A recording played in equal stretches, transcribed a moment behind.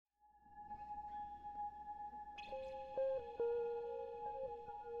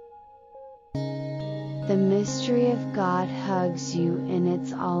The mystery of God hugs you in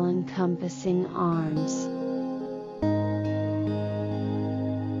its all-encompassing arms.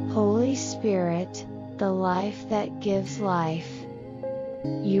 Holy Spirit, the life that gives life,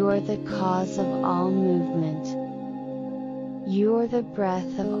 you are the cause of all movement. You are the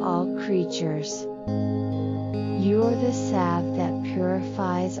breath of all creatures. You are the salve that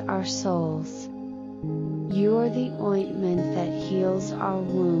purifies our souls. You are the ointment that heals our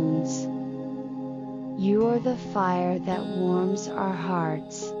wounds. You are the fire that warms our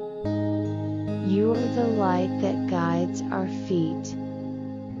hearts. You are the light that guides our feet.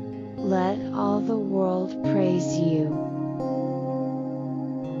 Let all the world praise you.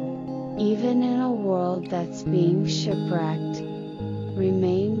 Even in a world that's being shipwrecked,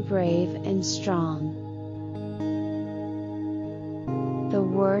 remain brave and strong. The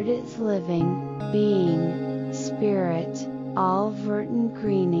Word is living, being, spirit, all verdant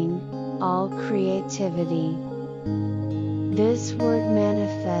greening, all creativity. This Word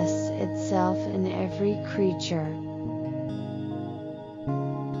manifests itself in every creature.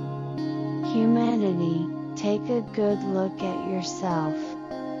 Humanity, take a good look at yourself.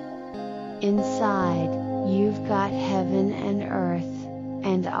 Inside, you've got heaven and earth,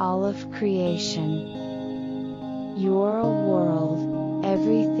 and all of creation. You're a world,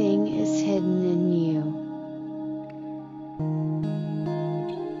 everything is hidden in you.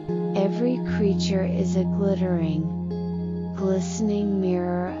 Every creature is a glittering, glistening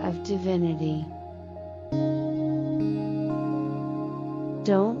mirror of divinity.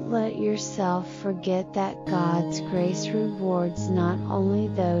 Don't let yourself forget that God's grace rewards not only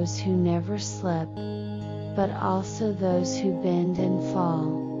those who never slip, but also those who bend and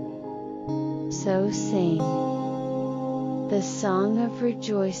fall. So sing. The song of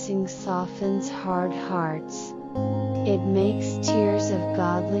rejoicing softens hard hearts. It makes tears of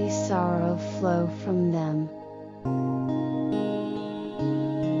godly sorrow flow from them.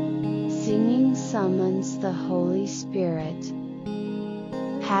 Singing summons the Holy Spirit.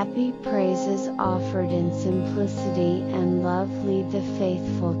 Happy praises offered in simplicity and love lead the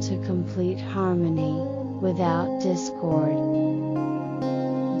faithful to complete harmony, without discord.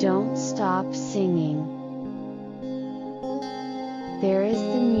 Don't stop singing. There is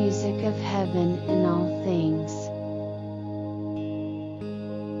the music of heaven in all things.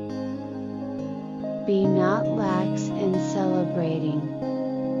 Be not lax in celebrating.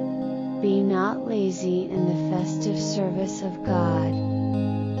 Be not lazy in the festive service of God.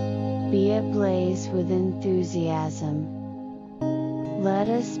 Be ablaze with enthusiasm. Let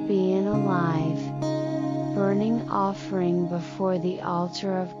us be an alive, burning offering before the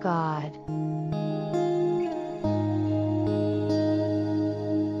altar of God.